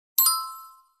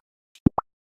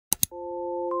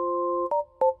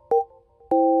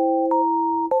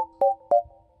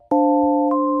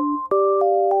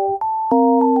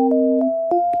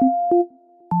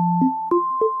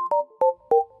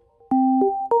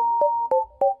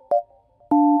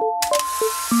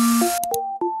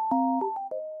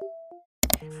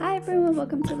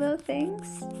welcome to Little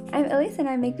Things. I'm Elise and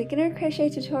I make beginner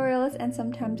crochet tutorials and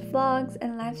sometimes vlogs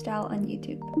and lifestyle on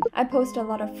YouTube. I post a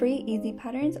lot of free, easy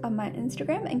patterns on my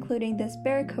Instagram, including this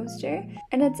bear coaster,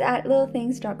 and it's at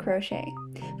littlethings.crochet.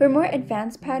 For more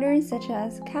advanced patterns such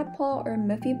as cat paw or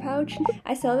miffy pouch,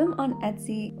 I sell them on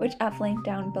Etsy, which I've linked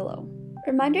down below.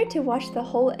 Reminder to watch the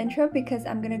whole intro because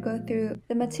I'm gonna go through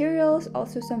the materials,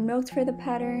 also some notes for the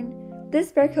pattern.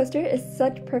 This bear coaster is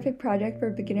such a perfect project for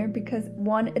a beginner because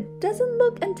 1, it doesn't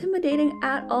look intimidating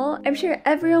at all. I'm sure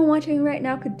everyone watching right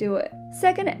now could do it.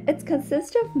 2nd, it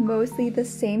consists of mostly the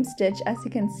same stitch as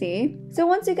you can see. So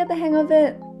once you get the hang of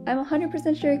it, I'm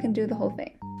 100% sure you can do the whole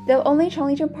thing. The only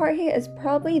challenging part here is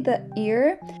probably the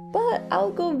ear, but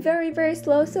I'll go very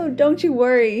slow, so don't you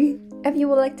worry. If you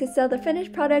would like to sell the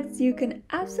finished products, you can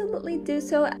absolutely do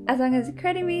so as long as you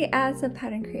credit me as a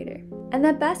pattern creator. And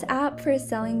the best app for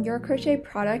selling your crochet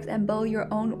products and build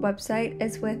your own website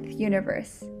is with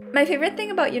Universe. My favorite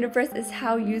thing about Universe is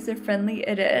how user-friendly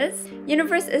it is.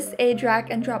 Universe is a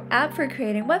drag and drop app for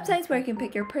creating websites where you can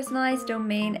pick your personalized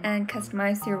domain and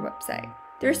customize your website.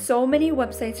 There's so many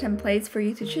website templates for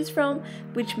you to choose from,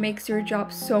 which makes your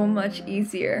job so much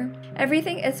easier.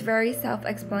 Everything is very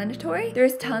self-explanatory.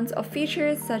 There's tons of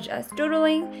features such as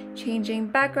doodling, changing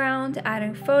background,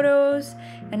 adding photos,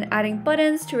 and adding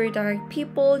buttons to redirect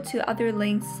people to other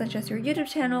links such as your YouTube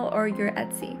channel or your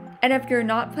Etsy. And if you're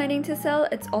not planning to sell,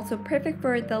 it's also perfect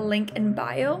for the link in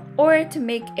bio or to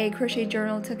make a crochet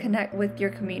journal to connect with your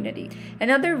community.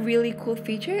 Another really cool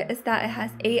feature is that it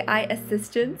has AI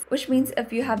assistance, which means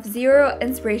if you have zero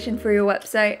inspiration for your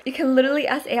website, you can literally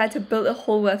ask AI to build a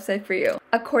whole website for you,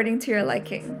 according to your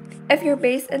liking. If you're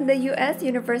based in the US,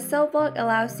 Universe Sell Blog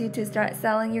allows you to start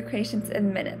selling your creations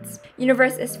in minutes.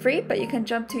 Universe is free, but you can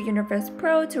jump to Universe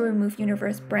Pro to remove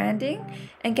Universe branding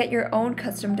and get your own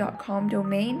custom.com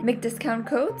domain, make discount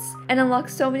codes, and unlock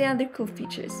so many other cool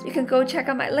features. You can go check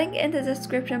out my link in the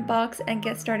description box and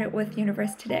get started with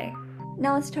Universe today.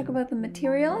 Now let's talk about the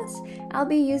materials. I'll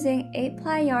be using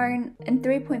 8-ply yarn and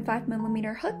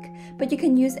 3.5mm hook, but you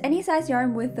can use any size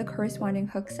yarn with the corresponding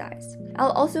hook size.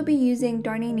 I'll also be using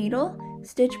darning needle,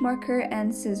 stitch marker,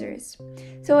 and scissors.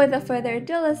 So without further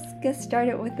ado, let's get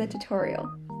started with the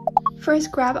tutorial.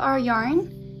 First, grab our yarn,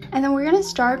 and then we're going to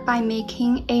start by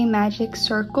making a magic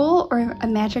circle or a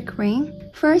magic ring.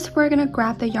 First, we're going to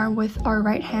grab the yarn with our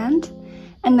right hand,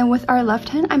 and then with our left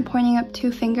hand, I'm pointing up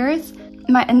 2 fingers,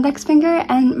 my index finger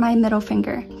and my middle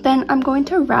finger. Then I'm going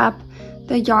to wrap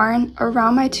the yarn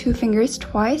around my 2 fingers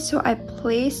twice. So I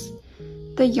place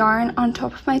the yarn on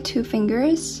top of my 2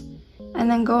 fingers and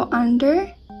then go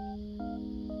under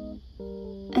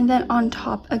and then on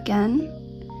top again.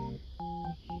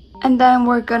 And then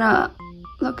we're gonna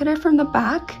look at it from the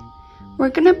back. We're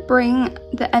gonna bring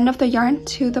the end of the yarn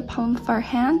to the palm of our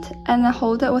hand and then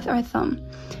hold it with our thumb.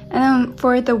 And then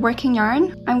for the working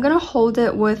yarn, I'm gonna hold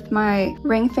it with my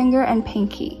ring finger and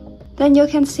pinky. Then you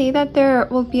can see that there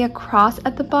will be a cross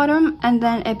at the bottom and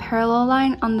then a parallel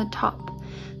line on the top.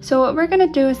 So what we're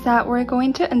gonna do is that we're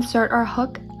going to insert our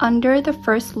hook under the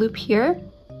first loop here.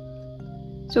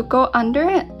 So go under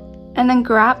it and then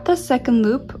grab the second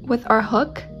loop with our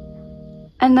hook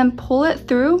and then pull it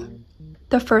through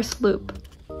the first loop.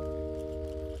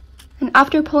 And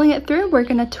after pulling it through, we're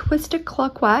gonna twist it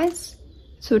clockwise.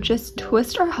 So just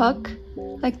twist our hook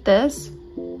like this.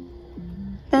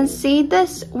 Then see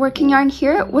this working yarn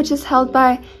here, which is held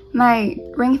by my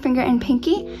ring finger and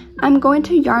pinky. I'm going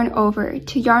to yarn over.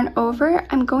 To yarn over,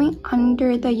 I'm going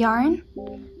under the yarn,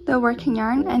 the working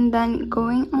yarn, and then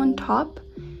going on top.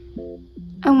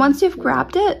 And once you've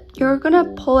grabbed it, you're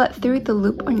gonna pull it through the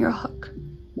loop on your hook.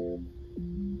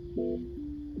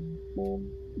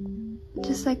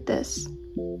 Just like this.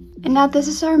 And now this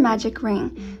is our magic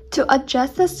ring. To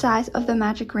adjust the size of the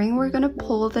magic ring, we're gonna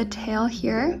pull the tail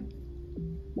here.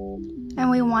 And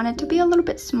we want it to be a little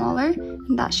bit smaller,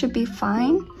 and that should be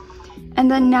fine.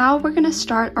 And then now we're gonna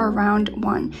start our round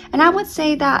 1. And I would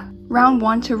say that round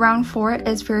 1 to round 4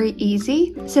 is very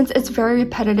easy since it's very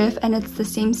repetitive and it's the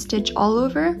same stitch all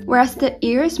over, whereas the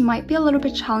ears might be a little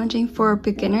bit challenging for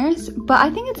beginners, but I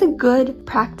think it's a good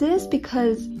practice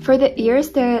because for the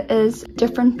ears there is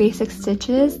different basic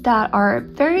stitches that are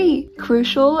very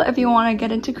crucial if you want to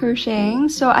get into crocheting.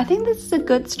 So I think this is a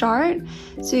good start.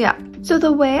 So yeah, so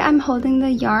the way I'm holding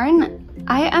the yarn,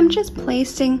 I am just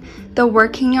placing the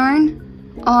working yarn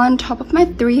on top of my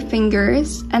 3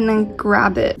 fingers and then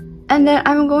grab it. And then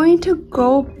I'm going to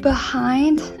go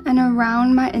behind and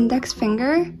around my index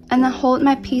finger and then hold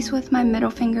my piece with my middle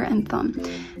finger and thumb.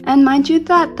 And mind you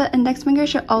that the index finger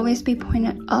should always be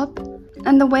pointed up.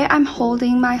 And the way I'm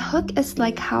holding my hook is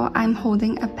like how I'm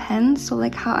holding a pen, so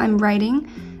like how I'm writing.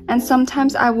 and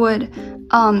sometimes I would,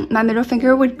 my middle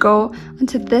finger would go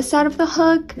onto this side of the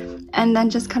hook and then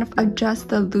just kind of adjust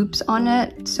the loops on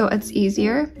it so it's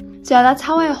easier. So yeah, that's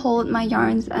how I hold my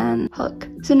yarns and hook.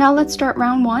 So now let's start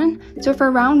round 1. So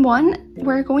for round 1,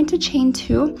 we're going to chain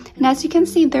 2, and as you can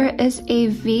see, there is a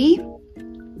V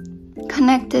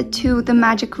connected to the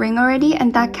magic ring already,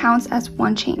 and that counts as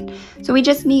 1 chain. So we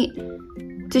just need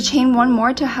to chain 1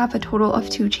 more to have a total of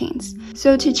 2 chains.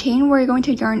 So to chain, we're going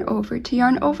to yarn over. To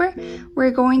yarn over,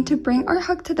 we're going to bring our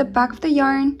hook to the back of the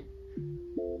yarn,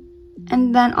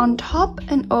 and then on top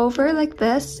and over like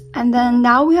this, and then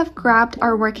now we have grabbed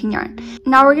our working yarn.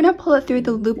 Now we're gonna pull it through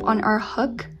the loop on our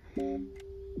hook.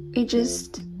 We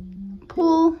just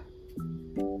pull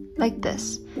like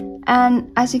this,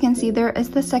 and as you can see, there is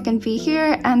the second V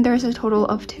here, and there's a total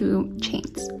of 2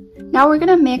 chains. Now we're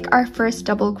gonna make our first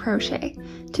double crochet.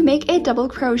 To make a double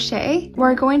crochet,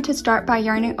 we're going to start by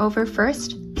yarning over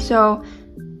first. So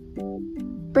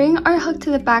bring our hook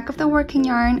to the back of the working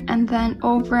yarn, and then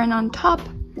over and on top,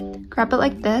 grab it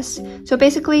like this. So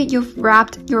basically you've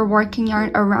wrapped your working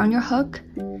yarn around your hook.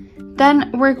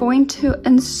 Then we're going to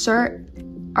insert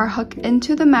our hook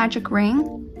into the magic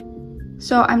ring.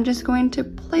 So I'm just going to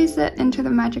place it into the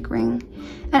magic ring.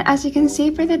 And as you can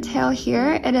see for the tail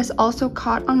here, it is also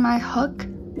caught on my hook.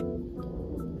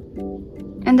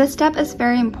 And this step is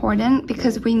very important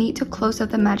because we need to close up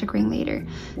the magic ring later.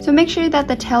 So make sure that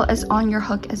the tail is on your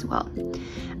hook as well.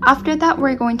 After that,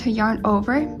 we're going to yarn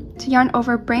over. To yarn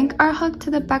over, bring our hook to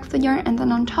the back of the yarn and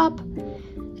then on top.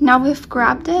 Now we've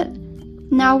grabbed it.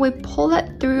 Now we pull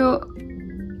it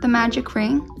through the magic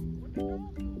ring,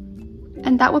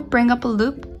 and that would bring up a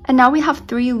loop. And now we have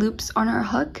 3 loops on our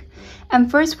hook. And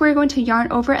first we're going to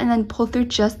yarn over and then pull through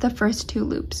just the first 2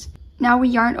 loops. Now we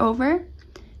yarn over,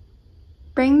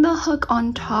 bring the hook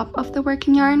on top of the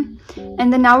working yarn,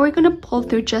 and then now we're going to pull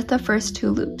through just the first 2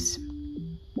 loops.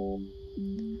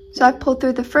 So I pulled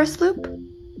through the first loop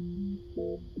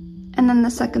and then the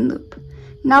second loop.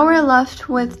 Now we're left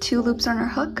with 2 loops on our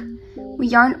hook. We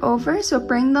yarn over, so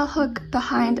bring the hook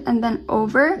behind and then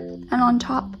over and on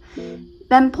top.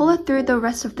 Then pull it through the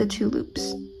rest of the 2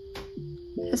 loops,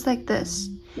 just like this.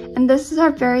 And this is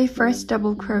our very first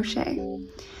double crochet.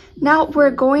 Now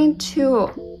we're going to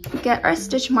get our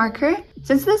stitch marker.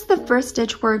 Since this is the first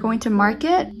stitch, we're going to mark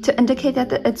it to indicate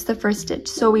that it's the first stitch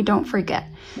so we don't forget.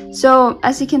 So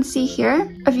as you can see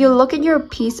here, if you look at your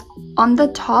piece on the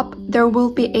top, there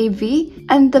will be a V,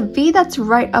 and the V that's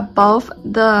right above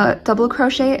the double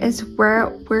crochet is where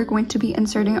we're going to be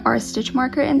inserting our stitch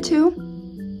marker into.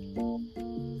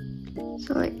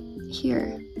 So like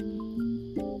here.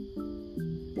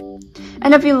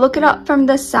 And if you look it up from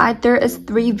the side, there is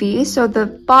 3 V's. So the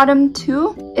bottom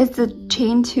 2 is the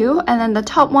chain 2, and then the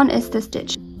top one is the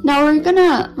stitch. Now we're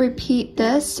gonna repeat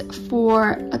this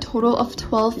for a total of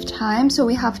 12 times. So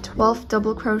we have 12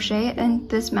 double crochet in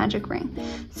this magic ring.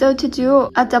 So to do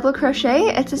a double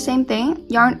crochet, it's the same thing.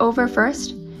 Yarn over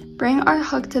first, bring our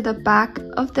hook to the back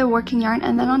of the working yarn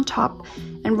and then on top,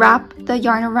 and wrap the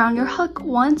yarn around your hook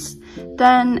once.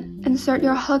 Then insert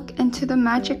your hook into the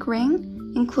magic ring,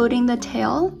 including the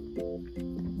tail,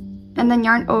 and then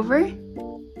yarn over,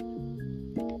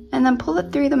 and then pull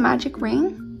it through the magic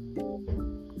ring.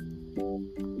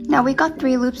 Now we got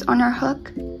 3 loops on our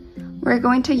hook. We're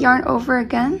going to yarn over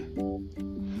again,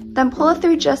 then pull it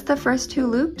through just the first 2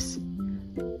 loops.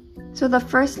 So the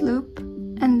first loop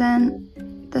and then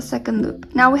the second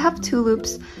loop. Now we have 2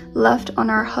 loops left on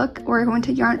our hook. We're going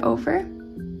to yarn over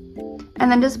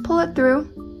and then just pull it through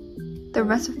the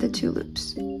rest of the 2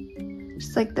 loops.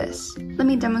 Just like this. Let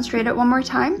me demonstrate it one more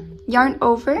time. Yarn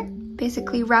over,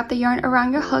 basically wrap the yarn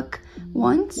around your hook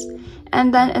once,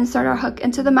 and then insert our hook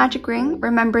into the magic ring.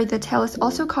 Remember, the tail is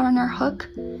also caught on our hook.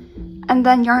 And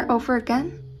then yarn over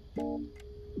again,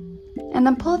 and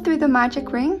then pull through the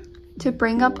magic ring to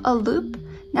bring up a loop.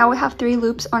 Now we have 3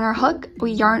 loops on our hook.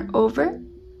 We yarn over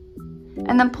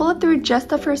and then pull it through just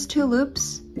the first 2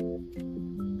 loops.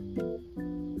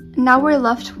 Now we're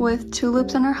left with 2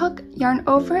 loops on our hook, yarn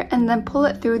over, and then pull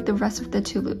it through the rest of the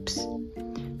 2 loops,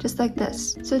 just like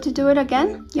this. So to do it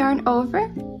again, yarn over,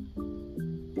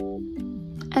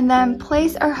 and then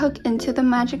place our hook into the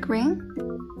magic ring,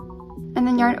 and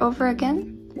then yarn over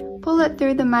again, pull it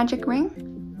through the magic ring,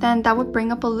 then that would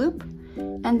bring up a loop,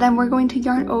 and then we're going to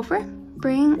yarn over,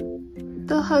 bring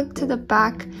the hook to the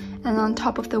back and on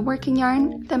top of the working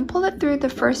yarn, then pull it through the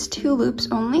first 2 loops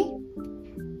only.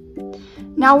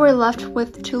 Now we're left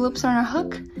with 2 loops on our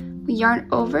hook. We yarn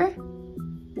over,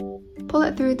 pull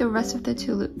it through the rest of the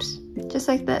 2 loops, just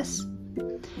like this.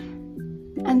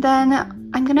 And then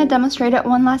I'm gonna demonstrate it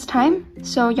one last time.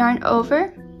 So yarn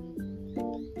over,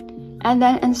 and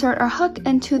then insert our hook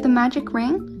into the magic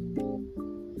ring,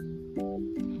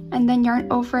 and then yarn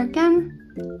over again,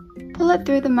 pull it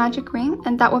through the magic ring,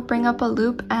 and that will bring up a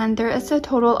loop, and there is a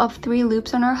total of 3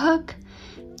 loops on our hook.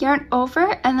 Yarn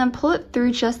over and then pull it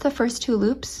through just the first 2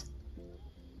 loops.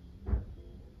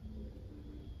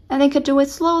 And you could do it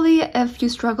slowly if you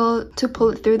struggle to pull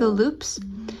it through the loops.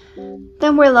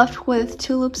 Then we're left with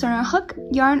 2 loops on our hook,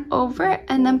 yarn over,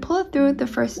 and then pull it through the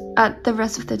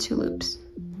rest of the 2 loops.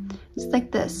 Just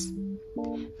like this.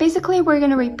 Basically, we're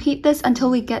going to repeat this until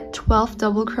we get 12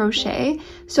 double crochet.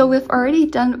 So we've already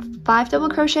done 5 double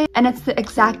crochet, and it's the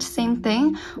exact same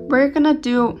thing. We're going to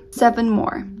do 7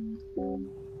 more.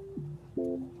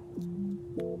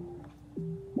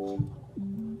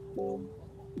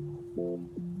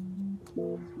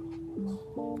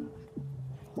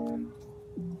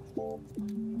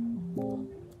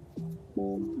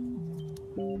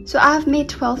 So I have made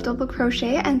 12 double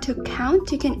crochet, and to count,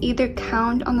 you can either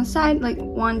count on the side like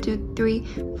 1, 2, 3,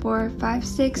 4, 5,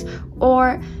 6,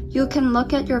 or you can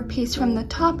look at your piece from the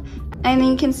top and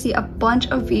then you can see a bunch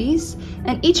of V's,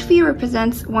 and each V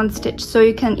represents 1 stitch, so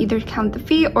you can either count the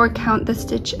V or count the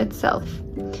stitch itself.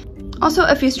 Also,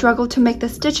 if you struggle to make the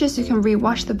stitches, you can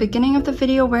rewatch the beginning of the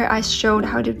video where I showed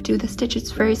how to do the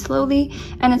stitches very slowly,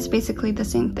 and it's basically the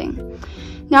same thing.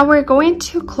 Now we're going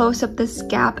to close up this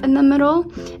gap in the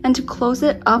middle, and to close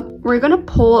it up, we're gonna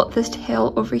pull this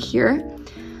tail over here.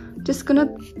 Just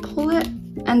gonna pull it,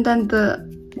 and then the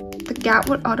gap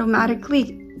would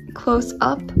automatically close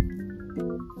up.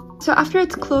 So after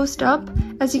it's closed up,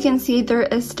 as you can see, there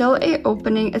is still an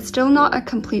opening. It's still not a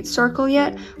complete circle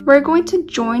yet. We're going to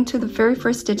join to the very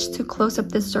first stitch to close up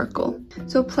this circle.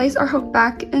 So place our hook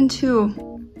back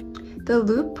into the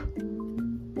loop,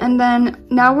 and then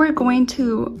now we're going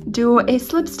to do a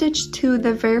slip stitch to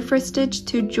the very first stitch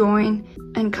to join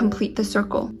and complete the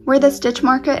circle. Where the stitch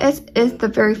marker is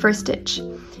the very first stitch.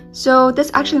 So this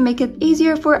actually makes it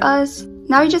easier for us.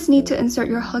 Now you just need to insert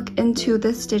your hook into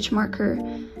the stitch marker.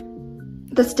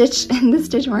 The stitch in the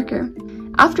stitch marker.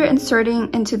 After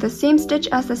inserting into the same stitch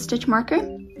as the stitch marker,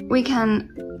 we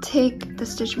can take the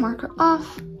stitch marker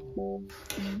off,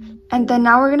 and then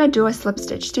now we're gonna do a slip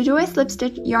stitch. To do a slip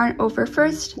stitch, yarn over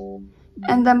first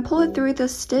and then pull it through the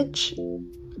stitch,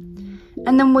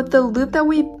 and then with the loop that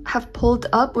we have pulled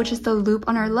up, which is the loop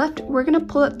on our left, we're gonna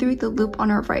pull it through the loop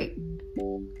on our right,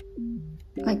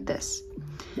 like this.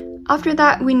 After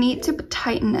that, we need to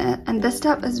tighten it, and this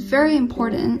step is very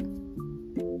important,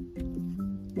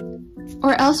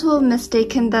 or else we'll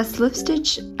mistaken the slip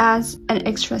stitch as an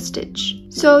extra stitch.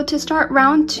 So to start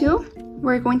round 2,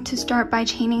 we're going to start by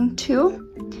chaining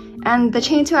 2, and the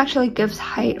chain 2 actually gives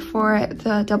height for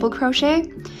the double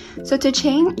crochet. So to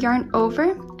chain, yarn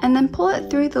over and then pull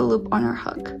it through the loop on our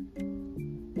hook.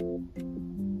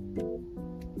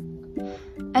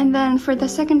 And then for the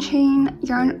second chain,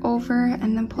 yarn over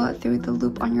and then pull it through the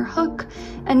loop on your hook.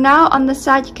 And now on the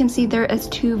side, you can see there is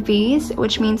 2 V's,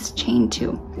 which means chain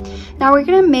 2. Now we're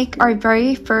gonna make our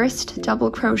very first double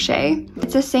crochet.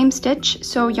 It's the same stitch,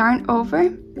 so yarn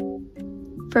over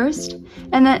first,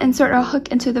 and then insert our hook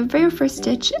into the very first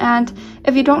stitch. And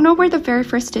if you don't know where the very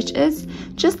first stitch is,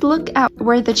 just look at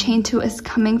where the chain 2 is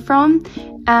coming from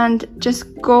and just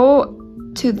go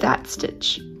to that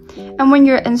stitch. And when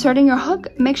you're inserting your hook,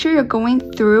 make sure you're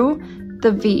going through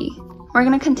the V. We're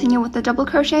going to continue with the double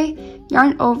crochet,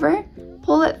 yarn over,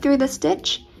 pull it through the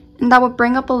stitch, and that will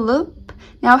bring up a loop.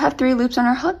 Now we have 3 loops on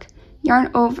our hook,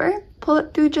 yarn over, pull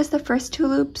it through just the first 2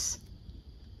 loops,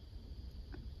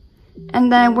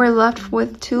 and then we're left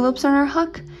with 2 loops on our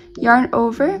hook, yarn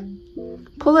over,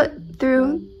 pull it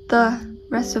through the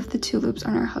rest of the 2 loops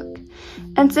on our hook.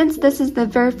 And since this is the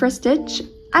very first stitch,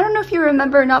 I don't know if you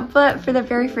remember or not, but for the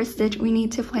very first stitch, we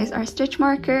need to place our stitch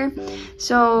marker.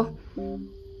 So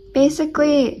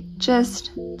basically,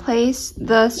 just place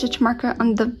the stitch marker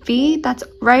on the V that's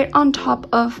right on top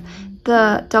of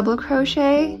the double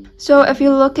crochet. So if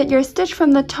you look at your stitch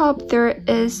from the top, there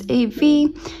is a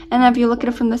V, and if you look at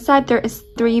it from the side, there is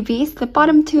 3 V's. The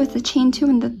bottom 2 is the chain 2,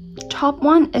 and the top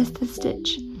one is the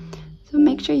stitch. So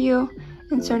make sure you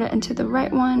insert it into the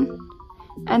right one.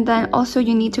 And then also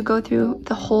you need to go through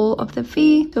the whole of the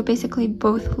V, so basically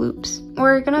both loops.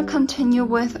 We're gonna continue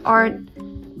with our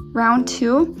round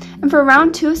 2. And for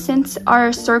round 2, since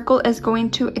our circle is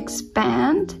going to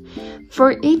expand,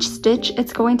 for each stitch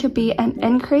it's going to be an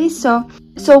increase. So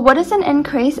what is an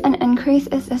increase? An increase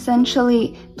is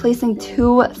essentially placing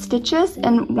 2 stitches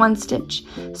in 1 stitch.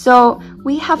 So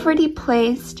we have already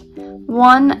placed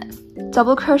 1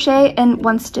 double crochet in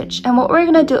one stitch. And what we're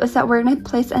gonna do is that we're gonna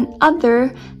place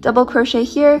another double crochet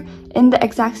here in the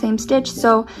exact same stitch.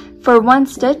 So for one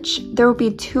stitch, there will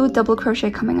be 2 double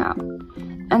crochet coming out.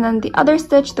 And then the other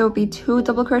stitch, there will be 2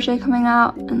 double crochet coming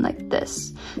out, and like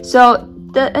this. So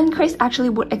the increase actually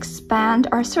would expand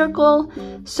our circle,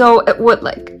 so it would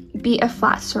like be a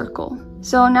flat circle.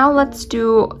 So now let's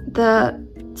do the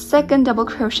second double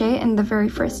crochet in the very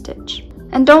first stitch.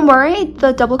 And don't worry,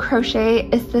 the double crochet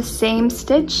is the same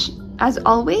stitch as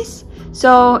always.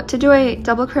 So to do a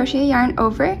double crochet, yarn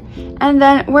over, and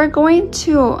then we're going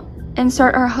to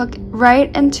insert our hook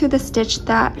right into the stitch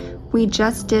that we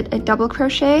just did a double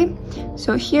crochet.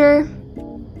 So here,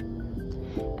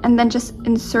 and then just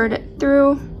insert it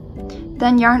through,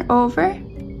 then yarn over,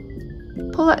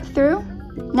 pull it through.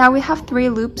 Now we have 3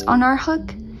 loops on our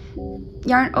hook.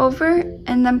 Yarn over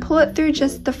and then pull it through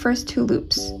just the first 2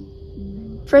 loops.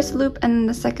 First loop and then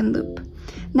the second loop.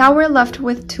 Now we're left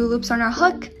with 2 loops on our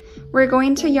hook. We're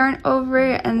going to yarn over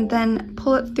and then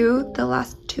pull it through the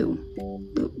last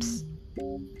 2 loops.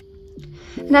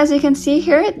 And as you can see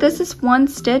here, this is 1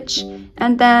 stitch,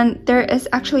 and then there is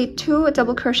actually 2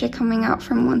 double crochet coming out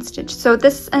from 1 stitch. So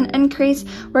this is an increase.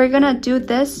 We're gonna do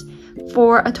this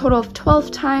for a total of 12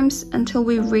 times until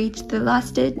we reach the last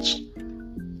stitch.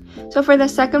 So for the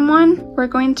second one, we're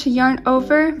going to yarn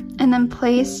over and then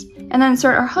place and then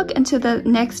insert our hook into the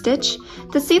next stitch.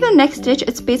 To see the next stitch,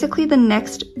 it's basically the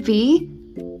next V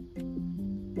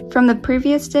from the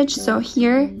previous stitch. So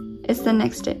here is the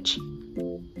next stitch.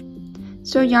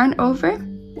 So yarn over,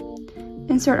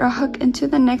 insert our hook into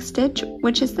the next stitch,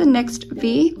 which is the next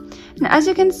V. And as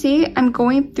you can see, I'm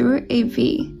going through a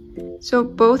V. So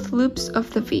both loops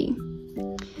of the V.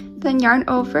 Then yarn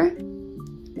over,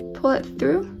 pull it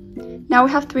through. Now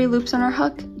we have 3 loops on our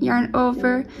hook. Yarn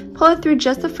over, pull it through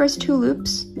just the first 2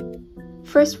 loops.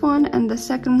 First one and the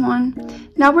second one.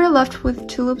 Now we're left with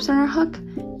 2 loops on our hook.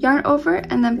 Yarn over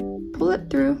and then pull it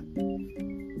through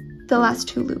the last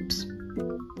 2 loops.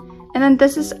 And then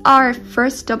this is our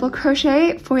first double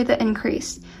crochet for the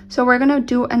increase. So we're gonna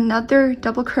do another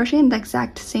double crochet in the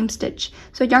exact same stitch.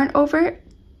 So yarn over,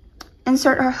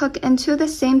 insert our hook into the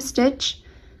same stitch.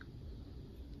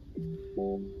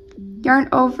 Yarn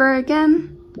over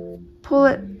again, pull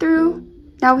it through.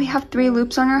 Now we have 3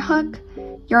 loops on our hook.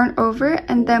 Yarn over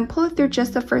and then pull it through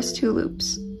just the first 2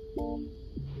 loops.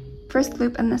 First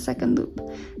loop and the second loop.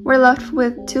 We're left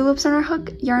with 2 loops on our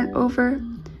hook. Yarn over,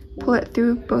 pull it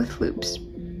through both loops.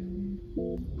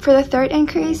 For the third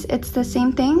increase, it's the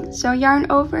same thing. So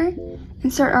yarn over,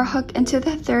 insert our hook into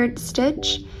the third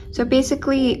stitch. So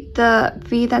basically the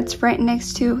V that's right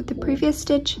next to the previous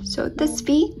stitch. So this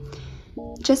V,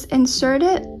 just insert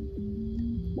it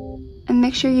and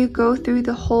make sure you go through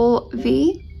the whole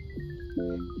V.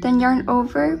 Then yarn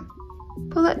over,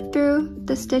 pull it through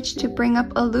the stitch to bring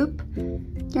up a loop.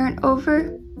 Yarn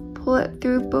over, pull it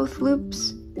through both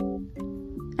loops.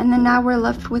 And then now we're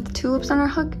left with 2 loops on our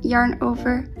hook. Yarn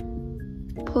over,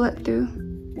 pull it through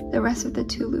the rest of the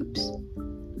 2 loops.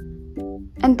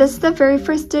 And this is the very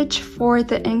first stitch for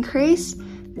the increase.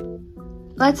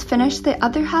 Let's finish the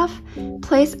other half.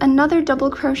 Place another double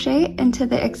crochet into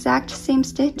the exact same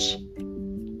stitch.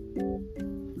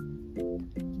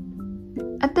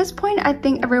 At this point, I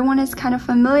think everyone is kind of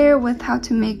familiar with how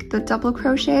to make the double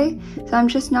crochet, so I'm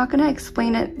just not going to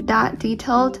explain it that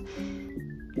detailed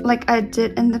like I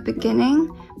did in the beginning.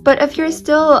 But if you're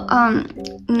still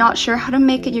not sure how to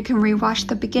make it, you can rewatch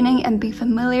the beginning and be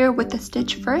familiar with the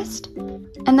stitch first.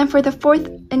 And then for the fourth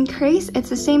increase, it's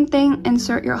the same thing.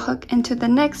 Insert your hook into the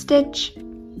next stitch,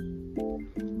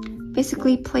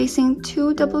 basically placing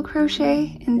 2 double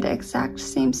crochet in the exact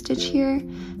same stitch here.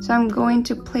 So I'm going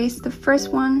to place the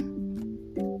first one,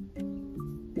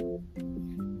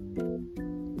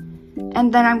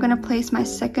 and then I'm going to place my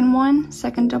second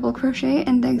double crochet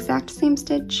in the exact same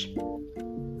stitch.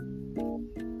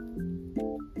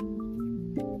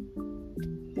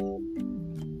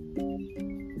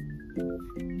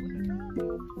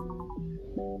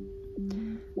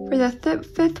 For the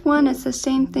fifth one, it's the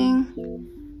same thing.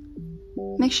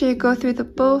 Make sure you go through the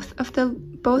both of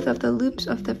the loops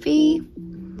of the V.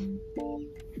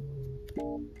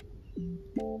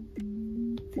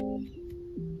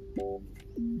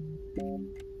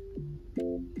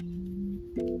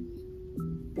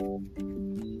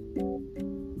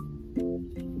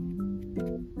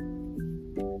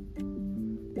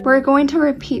 We're going to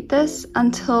repeat this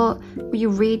until we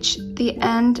reach the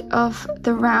end of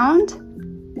the round.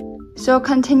 So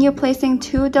continue placing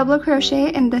 2 double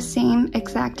crochet in the same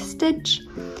exact stitch,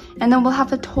 and then we'll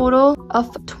have a total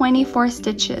of 24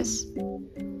 stitches.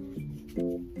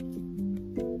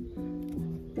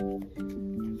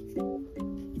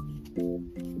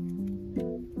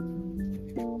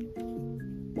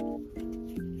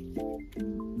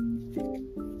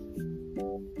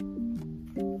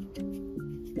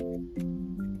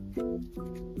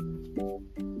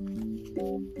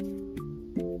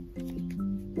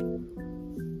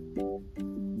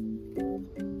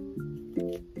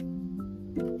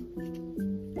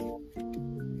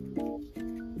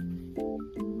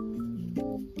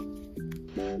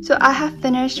 So I have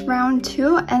finished round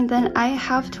 2 and then I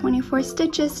have 24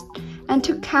 stitches. And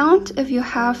to count, if you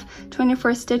have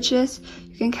 24 stitches,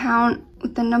 you can count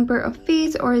the number of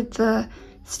V's or the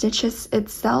stitches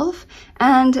itself.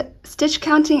 And stitch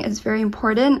counting is very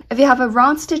important. If you have a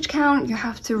wrong stitch count, you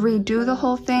have to redo the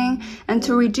whole thing. And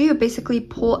to redo, you basically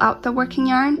pull out the working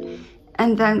yarn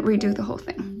and then redo the whole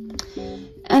thing.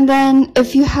 And then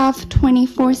if you have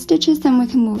 24 stitches, then we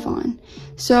can move on.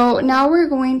 So now we're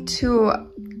going to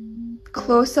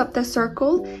close up the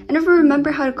circle, and if we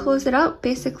remember how to close it up,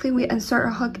 basically we insert our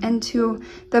hook into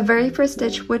the very first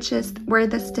stitch, which is where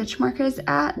the stitch marker is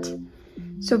at.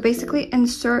 So basically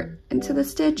insert into the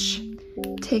stitch,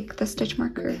 take the stitch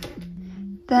marker,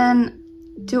 then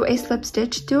do a slip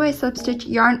stitch,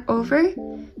 yarn over,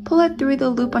 pull it through the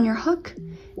loop on your hook,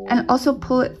 and also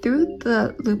pull it through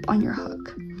the loop on your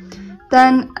hook.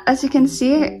 Then, as you can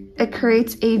see, it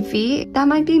creates a V. That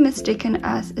might be mistaken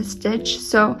as a stitch,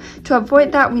 so to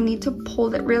avoid that, we need to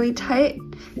pull it really tight.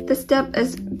 This step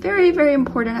is very, very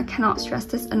important. I cannot stress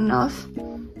this enough.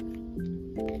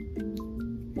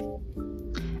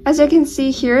 As you can see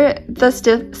here, the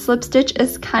slip stitch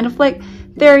is kind of like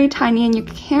very tiny and you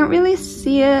can't really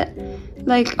see it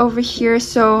like over here,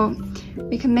 so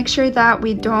we can make sure that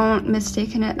we don't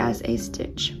mistaken it as a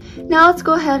stitch. Now let's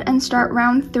go ahead and start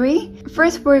round 3.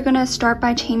 First, we're gonna start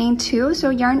by chaining 2. So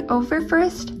yarn over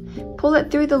first, pull it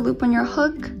through the loop on your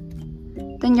hook,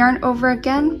 then yarn over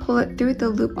again, pull it through the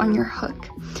loop on your hook.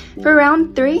 For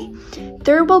round 3,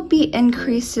 there will be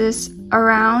increases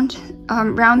around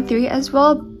round 3 as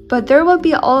well, but there will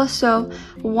be also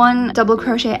 1 double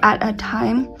crochet at a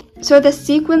time. So the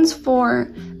sequence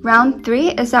for round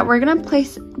 3 is that we're gonna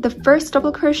place the first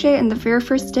double crochet in the very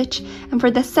first stitch, and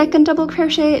for the second double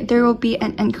crochet there will be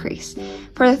an increase.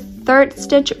 For the third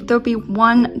stitch there will be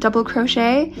 1 double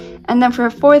crochet, and then for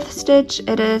a fourth stitch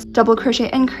it is double crochet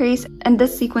increase, and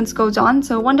this sequence goes on.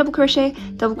 So 1 double crochet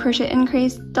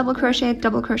increase, double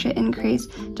crochet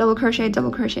increase,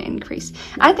 double crochet increase.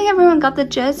 I think everyone got the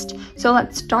gist, so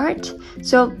let's start.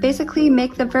 So basically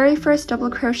make the very first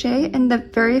double crochet in the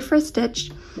very first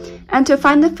stitch, and to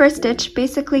find the first stitch,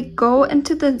 basically go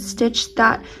into the stitch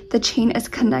that the chain is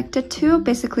connected to.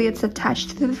 Basically it's attached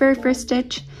to the very first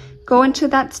stitch. Go into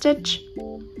that stitch,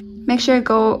 make sure you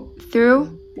go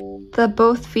through the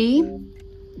both V,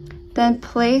 then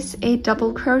place a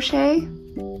double crochet,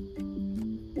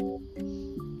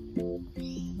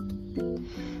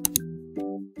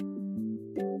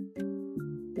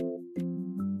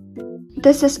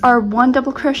 this is our 1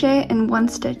 double crochet in 1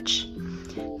 stitch.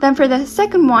 Then for the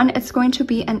second one, it's going to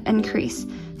be an increase.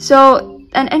 So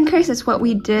an increase is what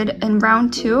we did in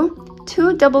round 2,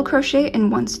 2 double crochet in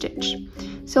 1 stitch.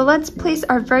 So let's place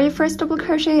our very first double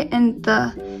crochet in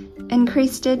the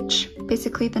increase stitch,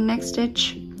 basically the next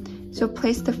stitch. So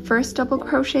place the first double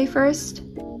crochet first,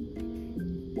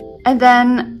 and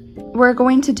then we're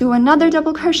going to do another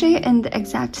double crochet in the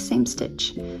exact same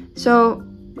stitch. So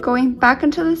going back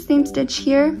into the same stitch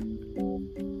here,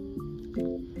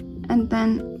 and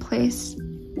then place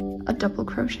a double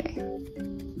crochet.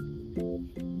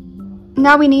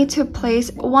 Now we need to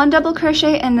place 1 double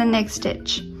crochet in the next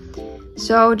stitch.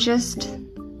 So just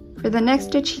for the next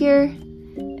stitch here,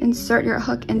 insert your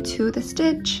hook into the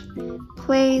stitch,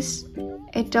 place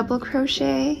a double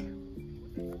crochet,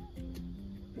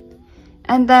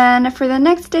 and then for the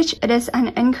next stitch it is an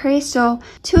increase, so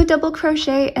 2 double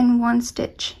crochet in 1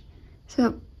 stitch.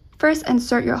 So first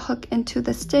insert your hook into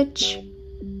the stitch,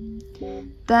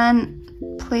 then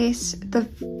place the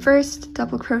first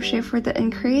double crochet for the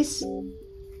increase.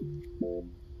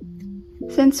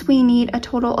 Since we need a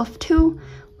total of 2,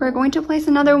 we're going to place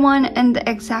another one in the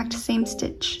exact same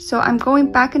stitch. So I'm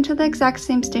going back into the exact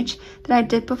same stitch that I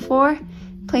did before,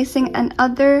 placing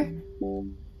another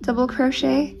double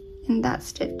crochet in that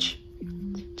stitch,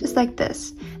 just like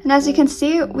this. And as you can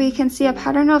see, we can see a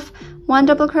pattern of 1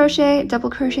 double crochet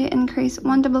increase,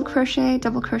 1 double crochet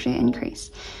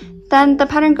increase. Then the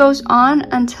pattern goes on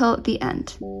until the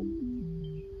end.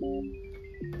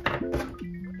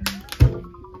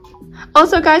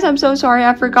 Also guys, I'm so sorry,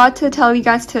 I forgot to tell you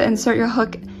guys to insert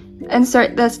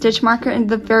the stitch marker in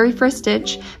the very first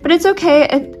stitch, but it's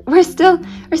okay. We're still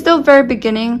very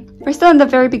beginning. We're still in the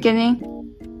very beginning,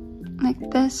 like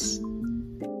this.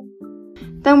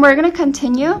 Then we're gonna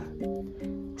continue.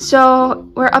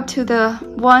 So we're up to the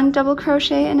 1 double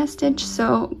crochet in a stitch.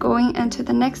 So going into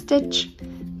the next stitch,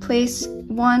 place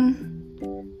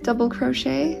 1 double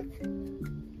crochet.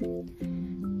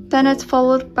 Then it's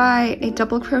followed by a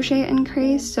double crochet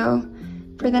increase. So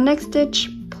for the next stitch,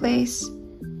 place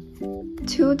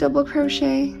 2 double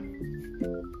crochet.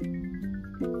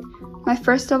 my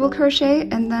first double crochet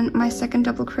and then my second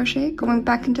double crochet, going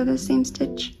back into the same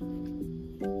stitch.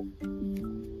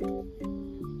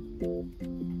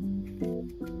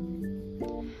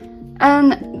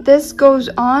 And this goes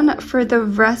on for the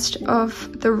rest of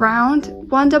the round.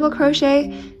 1 double crochet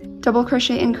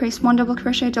increase, 1 double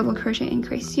crochet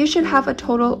increase. You should have a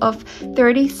total of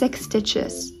 36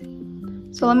 stitches.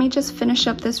 So let me just finish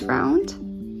up this round.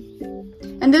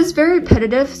 And this is very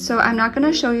repetitive, so I'm not going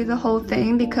to show you the whole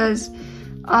thing because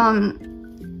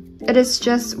it is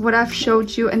just what I've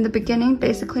showed you in the beginning,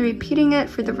 basically repeating it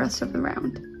for the rest of the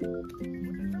round.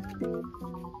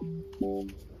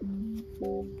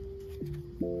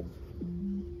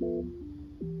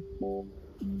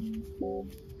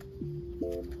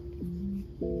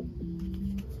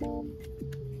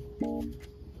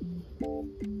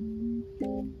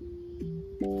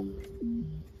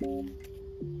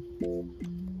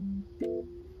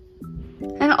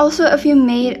 And also, if you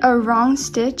made a wrong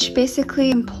stitch,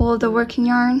 basically pull the working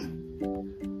yarn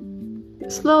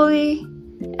slowly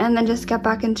and then just get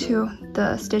back into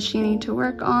the stitch you need to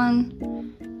work on,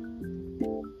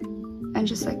 and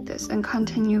just like this, and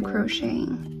continue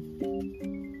crocheting.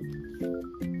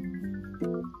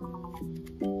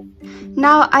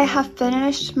 Now I have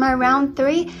finished my round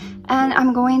 3 and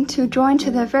I'm going to join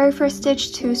to the very first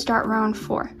stitch to start round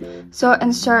 4. So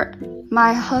insert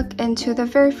my hook into the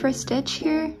very first stitch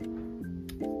here,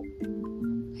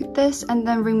 like this, and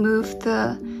then remove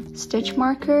the stitch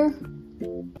marker.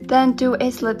 Then do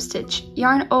a slip stitch,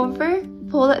 yarn over,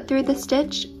 pull it through the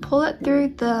stitch, pull it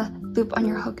through the loop on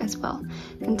your hook as well,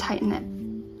 and tighten it.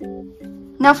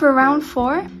 Now for round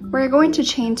 4, we're going to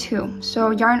chain 2.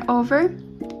 So yarn over,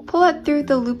 pull it through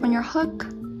the loop on your hook,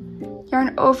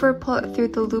 yarn over, pull it through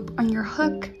the loop on your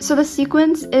hook. So the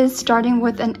sequence is starting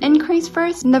with an increase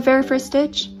first in the very first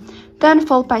stitch, then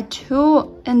followed by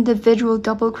 2 individual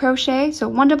double crochet, so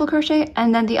 1 double crochet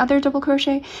and then the other double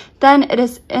crochet, then it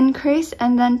is increase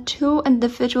and then 2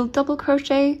 individual double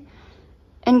crochet,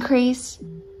 increase,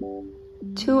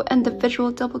 2 individual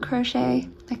double crochet,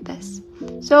 like this.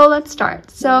 So let's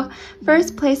start. So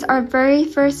first, place our very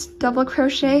first double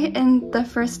crochet in the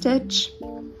first stitch,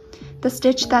 the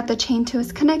stitch that the chain 2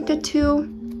 is connected to.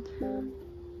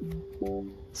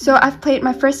 So I've played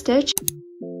my first stitch,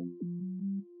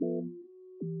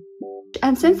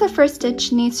 and since the first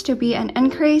stitch needs to be an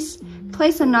increase,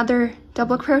 place another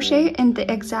double crochet in the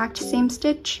exact same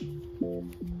stitch.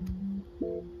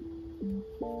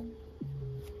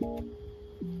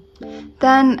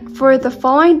 Then for the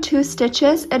following 2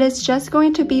 stitches, it is just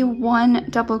going to be 1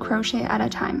 double crochet at a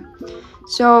time.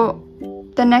 So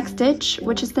the next stitch,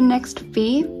 which is the next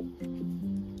V,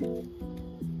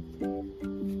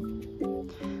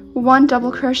 1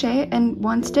 double crochet in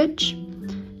 1 stitch,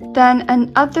 then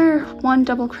another 1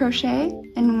 double crochet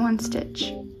in 1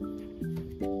 stitch,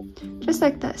 just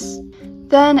like this.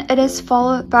 Then it is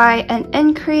followed by an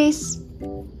increase,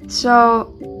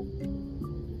 so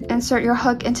insert your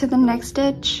hook into the next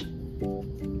stitch,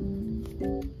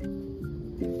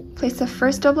 place the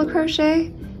first double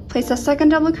crochet, place a second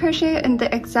double crochet in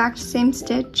the exact same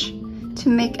stitch to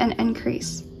make an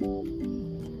increase,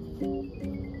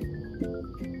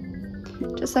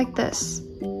 just like this.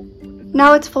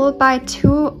 Now it's followed by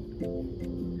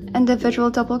 2 individual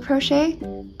double crochet,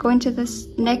 go into this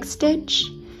next stitch,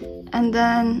 and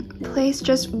then place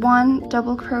just 1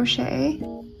 double crochet,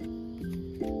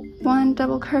 1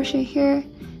 double crochet here,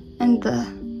 and the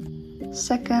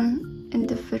second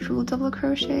individual double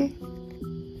crochet.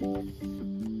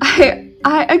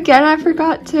 I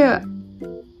forgot to.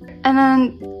 And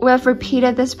then we have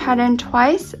repeated this pattern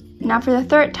twice. Now for the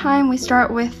third time, we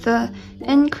start with the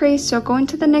increase. So go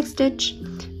into the next stitch,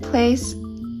 place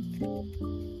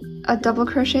a double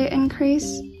crochet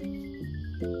increase.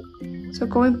 So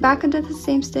going back into the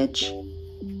same stitch,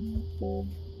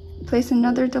 place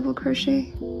another double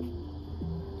crochet.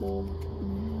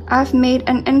 I've made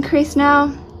an increase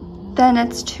now, then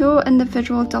it's 2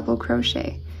 individual double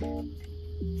crochet.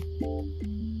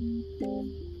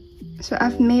 So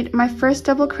I've made my first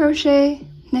double crochet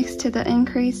next to the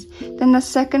increase, then the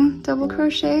second double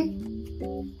crochet,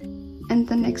 and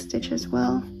the next stitch as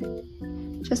well,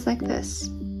 just like this.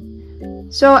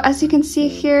 So as you can see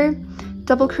here,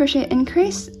 double crochet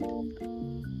increase,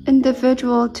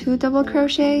 individual 2 double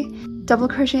crochet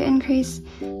increase,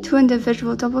 2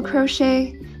 individual double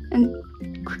crochet, and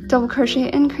double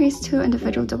crochet increase, 2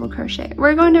 individual double crochet.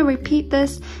 We're going to repeat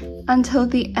this until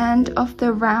the end of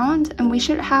the round, and we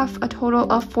should have a total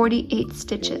of 48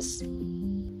 stitches.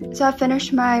 So I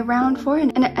finished my round 4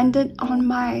 and it ended on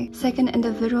my second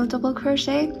individual double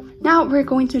crochet. Now we're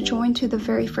going to join to the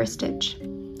very first stitch.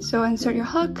 So insert your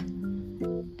hook,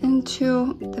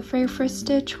 into the very first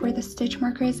stitch where the stitch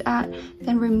marker is at,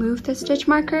 then remove the stitch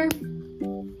marker,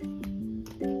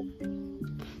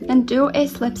 and do a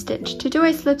slip stitch. To do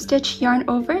a slip stitch, yarn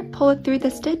over, pull it through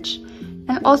the stitch,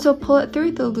 and also pull it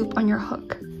through the loop on your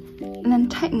hook, and then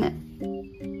tighten it.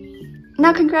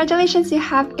 Now congratulations, you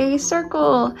have a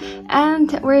circle,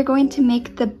 and we're going to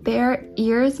make the bear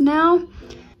ears now.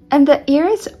 And the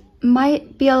ears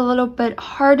might be a little bit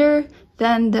harder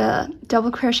than the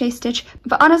double crochet stitch,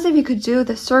 but honestly, if you could do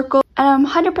the circle, and I'm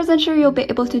 100% sure you'll be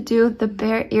able to do the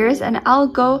bear ears, and I'll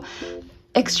go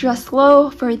extra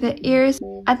slow for the ears.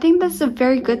 I think this is a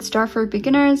very good start for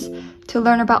beginners to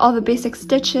learn about all the basic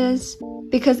stitches,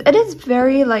 because it is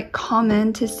very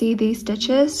common to see these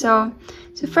stitches. So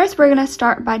first we're gonna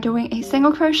start by doing a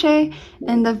single crochet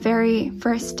in the very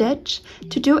first stitch.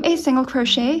 To do a single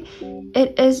crochet,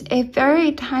 it is a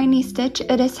very tiny stitch.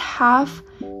 It is half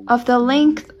of the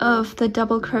length of the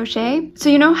double crochet. So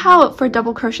you know how for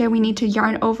double crochet we need to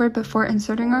yarn over before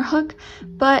inserting our hook,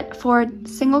 but for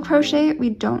single crochet we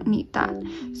don't need that.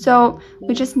 So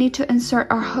we just need to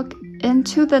insert our hook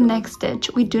into the next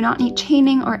stitch. We do not need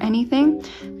chaining or anything.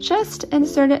 Just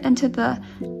insert it into the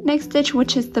next stitch,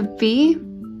 which is the V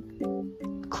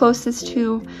closest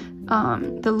to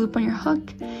the loop on your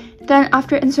hook. Then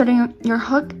after inserting your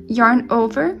hook, yarn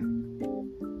over,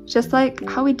 just like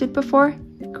how we did before.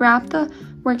 Grab the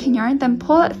working yarn, then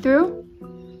pull it through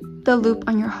the loop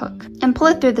on your hook, and pull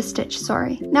it through the stitch,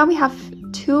 sorry. Now we have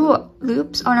 2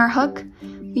 loops on our hook.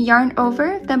 We yarn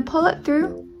over, then pull it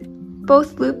through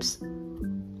both loops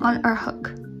on our hook.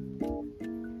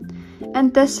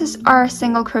 And this is our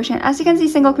single crochet. As you can see,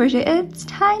 single crochet, it's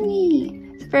tiny.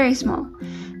 It's very small.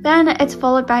 Then it's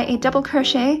followed by a double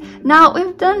crochet. Now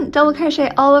we've done double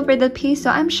crochet all over the piece,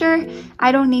 so I'm sure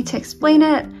I don't need to explain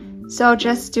it. So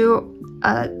just do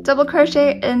a double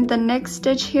crochet in the next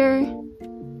stitch here.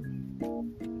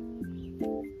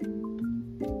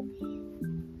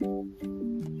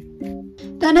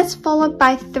 Then it's followed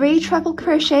by 3 treble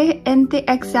crochet in the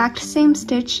exact same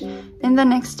stitch in the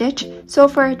next stitch. So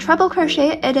for a treble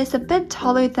crochet, it is a bit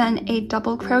taller than a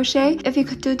double crochet. If you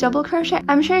could do double crochet,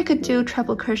 I'm sure you could do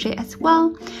treble crochet as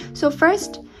well. So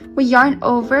first, we yarn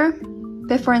over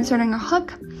before inserting a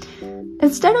hook.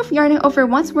 Instead of yarning over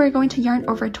once, we're going to yarn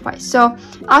over twice. So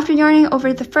after yarning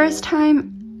over the first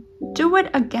time, do it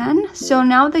again. So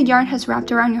now the yarn has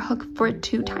wrapped around your hook for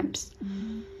 2 times.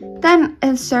 Then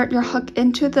insert your hook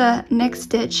into the next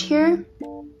stitch here.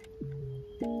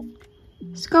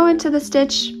 Just go into the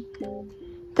stitch,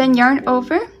 then yarn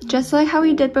over, just like how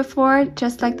we did before,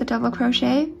 just like the double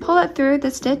crochet. Pull it through the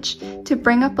stitch to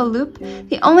bring up a loop.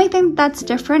 The only thing that's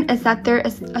different is that there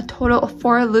is a total of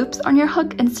 4 loops on your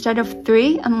hook instead of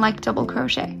 3, unlike double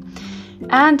crochet.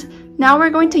 And now we're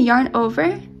going to yarn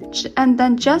over, and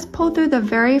then just pull through the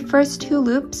very first 2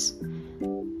 loops.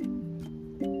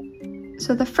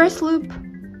 So the first loop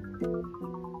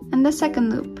and the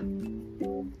second loop.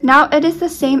 Now it is the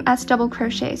same as double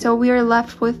crochet, so we are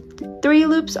left with 3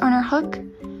 loops on our hook.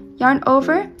 Yarn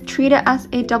over, treat it as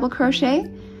a double crochet,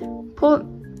 pull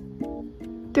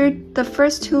through the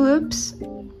first 2 loops.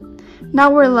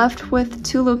 Now we're left with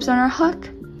 2 loops on our hook.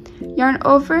 Yarn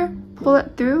over, pull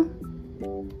it through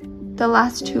the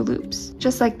last 2 loops,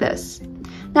 just like this.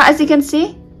 Now as you can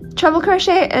see, treble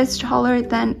crochet is taller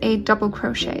than a double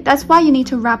crochet. That's why you need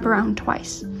to wrap around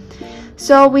twice.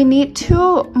 So we need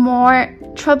 2 more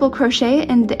treble crochet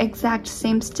in the exact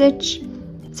same stitch.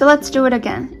 So let's do it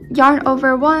again. Yarn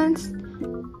over once,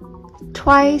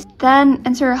 twice, then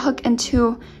insert a hook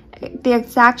into the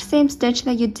exact same stitch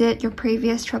that you did your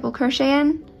previous treble crochet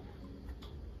in.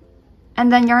 And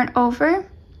then yarn over,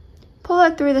 pull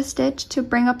it through the stitch to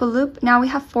bring up a loop. Now we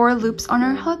have 4 loops on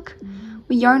our hook.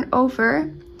 We yarn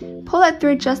over, pull it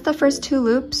through just the first 2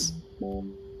 loops.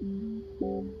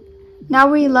 Now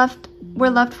we're left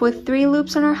with 3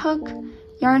 loops on our hook.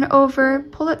 Yarn over,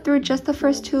 pull it through just the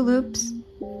first 2 loops.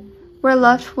 We're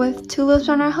left with 2 loops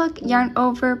on our hook, yarn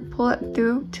over, pull it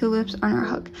through 2 loops on our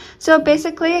hook. So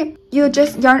basically, you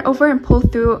just yarn over and pull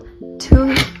through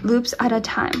 2 loops at a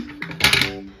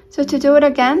time. So to do it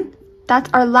again,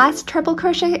 that's our last treble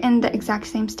crochet in the exact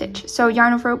same stitch. So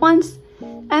yarn over once,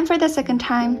 and for the second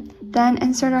time, then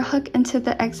insert our hook into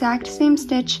the exact same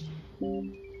stitch.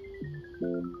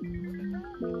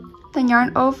 Then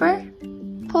yarn over,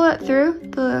 pull it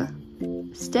through the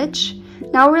stitch.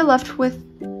 Now we're left with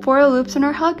 4 loops on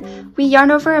our hook. We yarn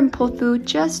over and pull through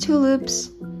just 2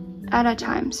 loops at a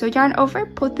time. So yarn over,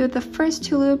 pull through the first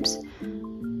 2 loops.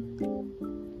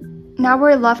 Now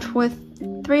we're left with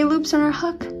 3 loops on our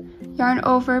hook. Yarn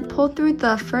over, pull through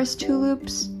the first 2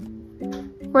 loops.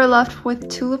 we're left with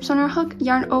 2 loops on our hook,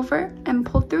 yarn over, and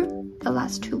pull through the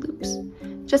last 2 loops,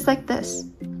 just like this.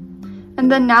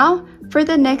 And then now for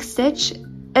the next stitch,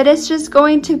 it is just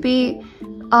going to be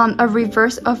a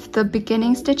reverse of the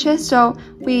beginning stitches. So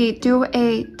we do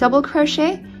a double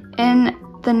crochet in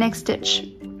the next stitch,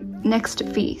 next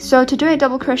V. So to do a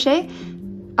double crochet,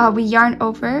 we yarn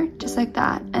over just like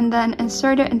that, and then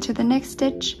insert it into the next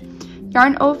stitch,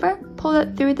 yarn over, pull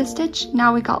it through the stitch.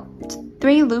 Now we got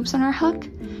 3 loops on our hook,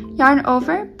 yarn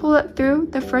over, pull it through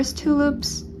the first 2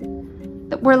 loops.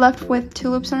 We're left with 2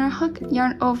 loops on our hook,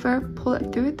 yarn over, pull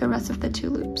it through the rest of the 2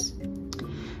 loops.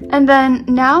 And then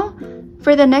now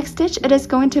for the next stitch, it is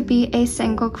going to be a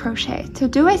single crochet. To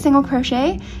do a single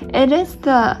crochet, it is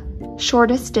the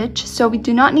shortest stitch, so we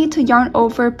do not need to yarn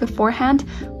over beforehand.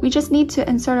 We just need to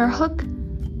insert our hook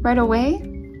right away,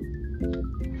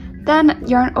 then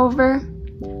yarn over,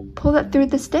 pull it through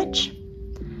the stitch.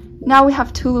 Now we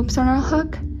have 2 loops on our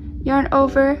hook, yarn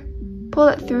over, pull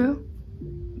it through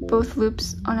both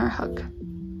loops on our hook,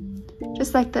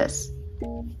 just like this.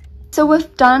 So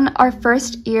we've done our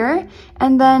first ear,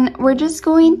 and then we're just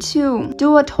going to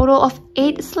do a total of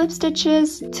 8 slip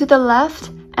stitches to the left,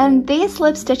 and these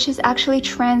slip stitches actually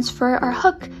transfer our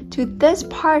hook to this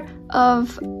part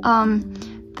of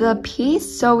the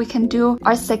piece, so we can do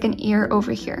our second ear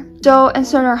over here. So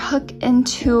insert our hook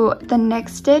into the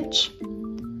next stitch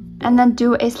and then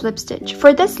do a slip stitch.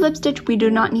 For this slip stitch, we do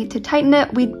not need to tighten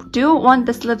it. We do want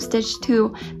the slip stitch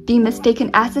to be mistaken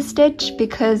as a stitch,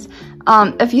 because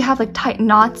if you have like tight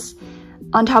knots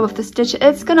on top of the stitch,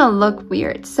 it's gonna look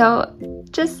weird. So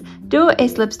just do a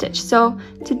slip stitch. So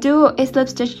to do a slip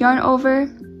stitch, yarn over,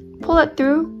 pull it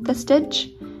through the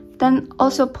stitch, then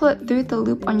also pull it through the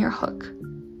loop on your hook.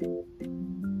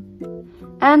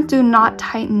 And do not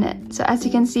tighten it. So as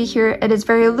you can see here, it is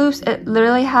very loose. It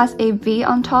literally has a V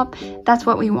on top. That's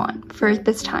what we want for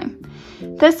this time.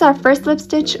 This is our first slip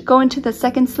stitch. Go into the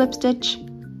second slip stitch,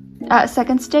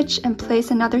 second stitch, and place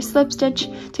another slip stitch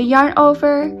to yarn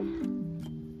over,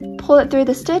 pull it through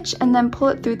the stitch, and then pull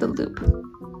it through the loop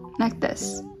like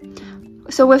this.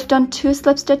 So we've done 2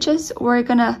 slip stitches. We're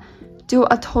gonna do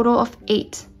a total of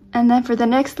 8. And then for the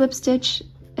next slip stitch,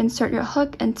 insert your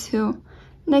hook into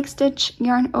next stitch,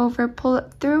 yarn over, pull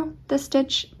it through the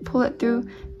stitch, pull it through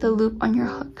the loop on your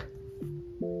hook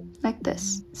like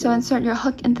this. So insert your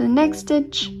hook into the next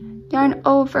stitch, yarn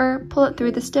over, pull it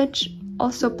through the stitch,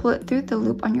 also pull it through the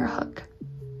loop on your hook.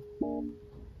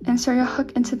 Insert your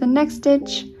hook into the next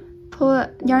stitch, pull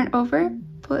it, yarn over,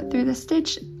 pull it through the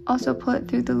stitch, also pull it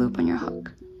through the loop on your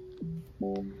hook.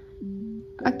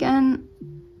 Again,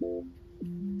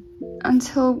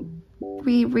 until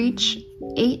we reach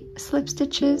 8 slip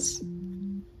stitches.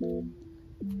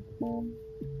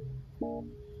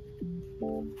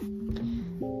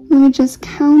 Let me just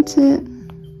count it.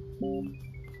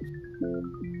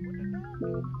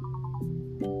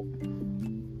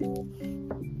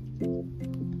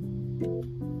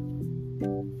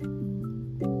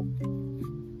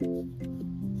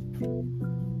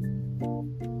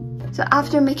 So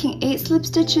after making 8 slip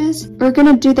stitches, we're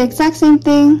gonna do the exact same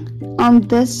thing on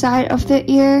this side of the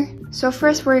ear. So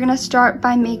first we're gonna start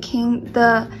by making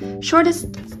the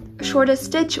shortest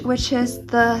stitch, which is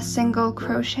the single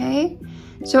crochet.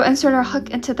 So insert our hook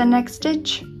into the next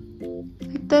stitch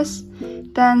like this,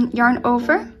 then yarn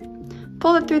over,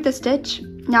 pull it through the stitch.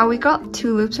 Now we got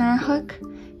 2 loops on our hook,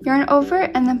 yarn over,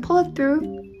 and then pull it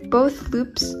through both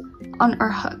loops on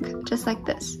our hook, just like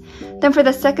this. Then for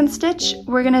the second stitch,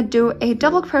 we're gonna do a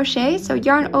double crochet. So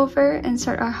yarn over,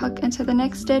 insert our hook into the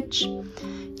next stitch,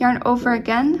 yarn over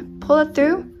again, pull it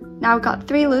through. Now we've got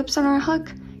 3 loops on our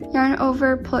hook, yarn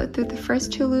over, pull it through the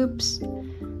first 2 loops,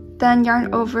 then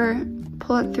yarn over,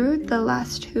 pull it through the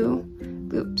last 2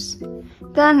 loops.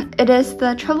 Then it is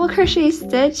the treble crochet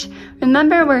stitch.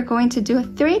 Remember, we're going to do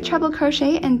 3 treble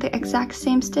crochet in the exact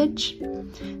same stitch.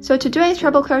 So to do a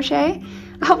treble crochet,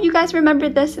 I hope you guys remember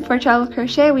this. For treble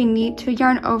crochet, we need to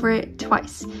yarn over it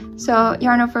twice. So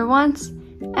yarn over once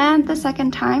and the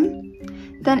second time.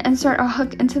 Then insert our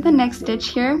hook into the next stitch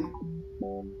here.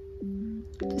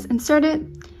 Just insert it,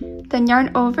 then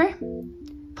yarn over,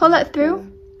 pull it through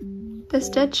the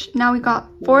stitch. Now we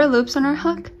got 4 loops on our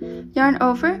hook, yarn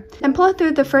over, and pull it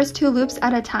through the first 2 loops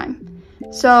at a time.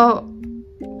 So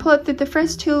pull it through the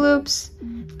first 2 loops,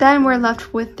 then we're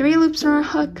left with 3 loops on our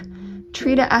hook.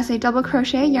 Treat it as a double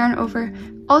crochet, yarn over,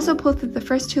 also pull through the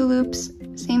first 2 loops,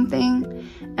 same thing.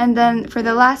 And then for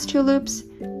the last 2 loops,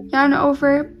 yarn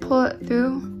over, pull it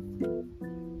through.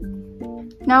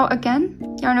 Now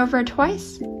again, yarn over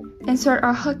twice, insert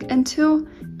our hook into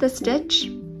the stitch,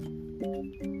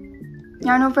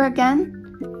 yarn over again,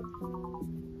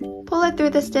 pull it through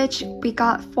the stitch. We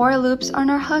got 4 loops on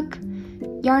our hook,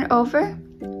 yarn over,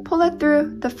 pull it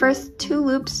through the first 2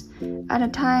 loops at a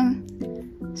time.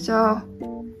 So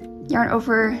yarn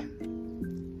over,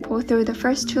 pull through the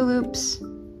first 2 loops,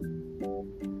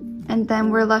 and then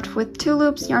we're left with 2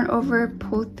 loops, yarn over,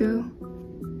 pull through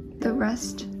the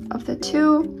rest of the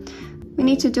 2. We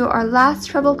need to do our last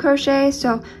treble crochet,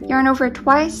 so yarn over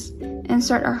twice,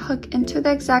 insert our hook into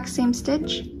the exact same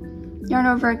stitch, yarn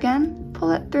over again,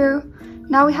 pull it through.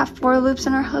 Now we have 4 loops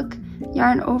on our hook,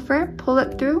 yarn over, pull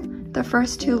it through the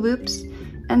first 2 loops,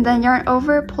 and then yarn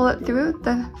over, pull it through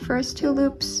the first 2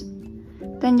 loops,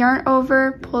 then yarn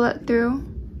over, pull it through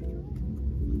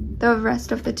the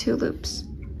rest of the 2 loops.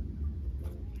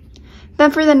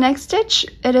 Then for the next stitch,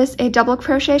 it is a double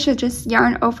crochet, so just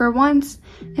yarn over once,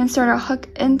 insert our hook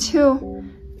into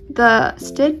the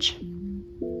stitch,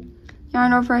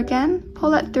 yarn over again,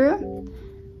 pull it through.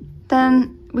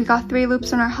 Then we got 3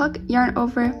 loops on our hook, yarn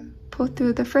over, pull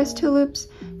through the first 2 loops,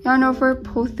 yarn over,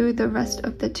 pull through the rest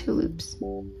of the 2 loops.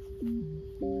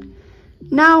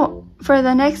 Now for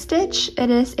the next stitch,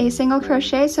 it is a single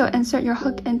crochet, so insert your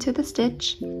hook into the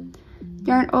stitch,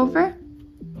 yarn over,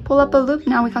 pull up a loop.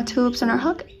 Now we got 2 loops on our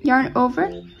hook, yarn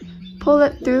over, pull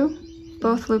it through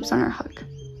both loops on our hook.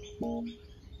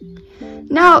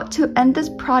 Now to end this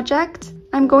project,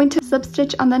 I'm going to slip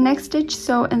stitch on the next stitch,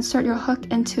 so insert your hook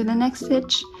into the next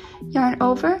stitch, yarn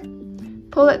over,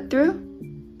 pull it through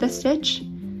the stitch,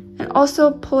 and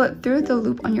also pull it through the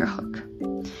loop on your hook.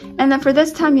 And then for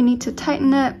this time you need to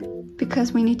tighten it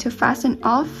because we need to fasten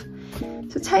off.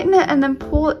 So tighten it and then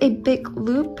pull a big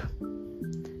loop.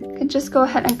 You can just go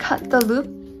ahead and cut the loop.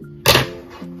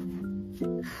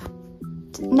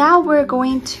 Now we're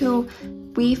going to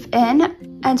weave in,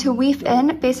 and to weave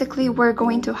in, basically we're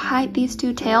going to hide these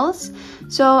 2 tails.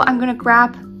 So I'm going to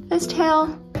grab this tail,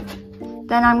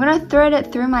 then I'm going to thread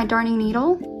it through my darning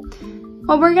needle.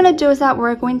 What we're going to do is that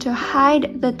we're going to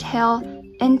hide the tail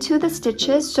into the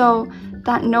stitches so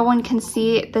that no one can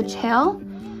see the tail.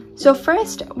 So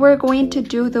first we're going to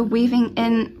do the weaving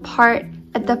in part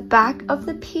at the back of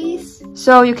the piece.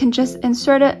 So you can just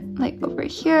insert it like over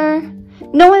here.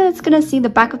 No one is gonna see the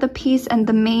back of the piece, and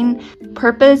the main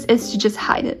purpose is to just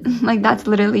hide it. Like that's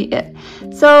literally it.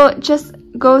 So just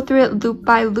go through it loop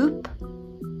by loop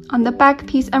on the back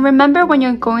piece, and remember when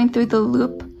you're going through the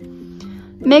loop,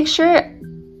 make sure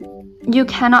you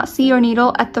cannot see your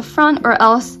needle at the front, or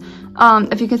else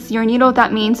if you can see your needle,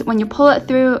 that means when you pull it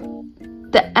through,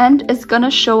 the end is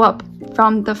gonna show up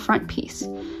from the front piece.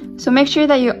 So make sure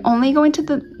that you're only going to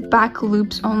the back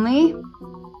loops only.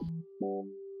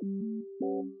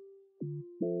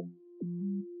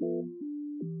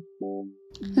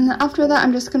 And then after that,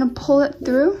 I'm just gonna pull it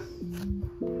through.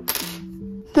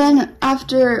 Then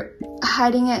after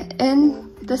hiding it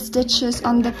in the stitches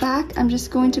on the back, I'm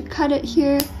just going to cut it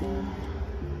here.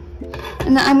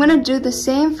 And then I'm gonna do the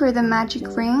same for the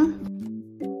magic ring.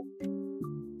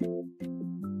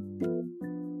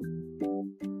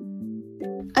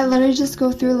 I literally just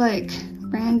go through like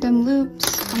random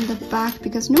loops on the back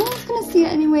because no one's gonna see it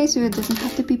anyway, so it doesn't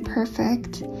have to be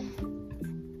perfect.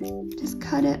 Just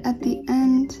cut it at the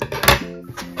end.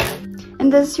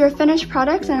 And this is your finished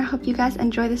product, and I hope you guys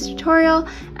enjoy this tutorial.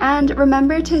 And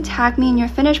remember to tag me in your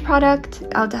finished product.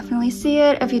 I'll definitely see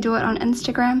it if you do it on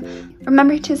Instagram.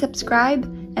 Remember to subscribe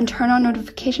and turn on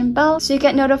notification bell so you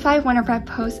get notified whenever I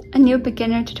post a new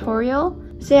beginner tutorial.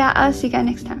 So yeah, I'll see you guys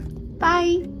next time.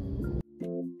 Bye!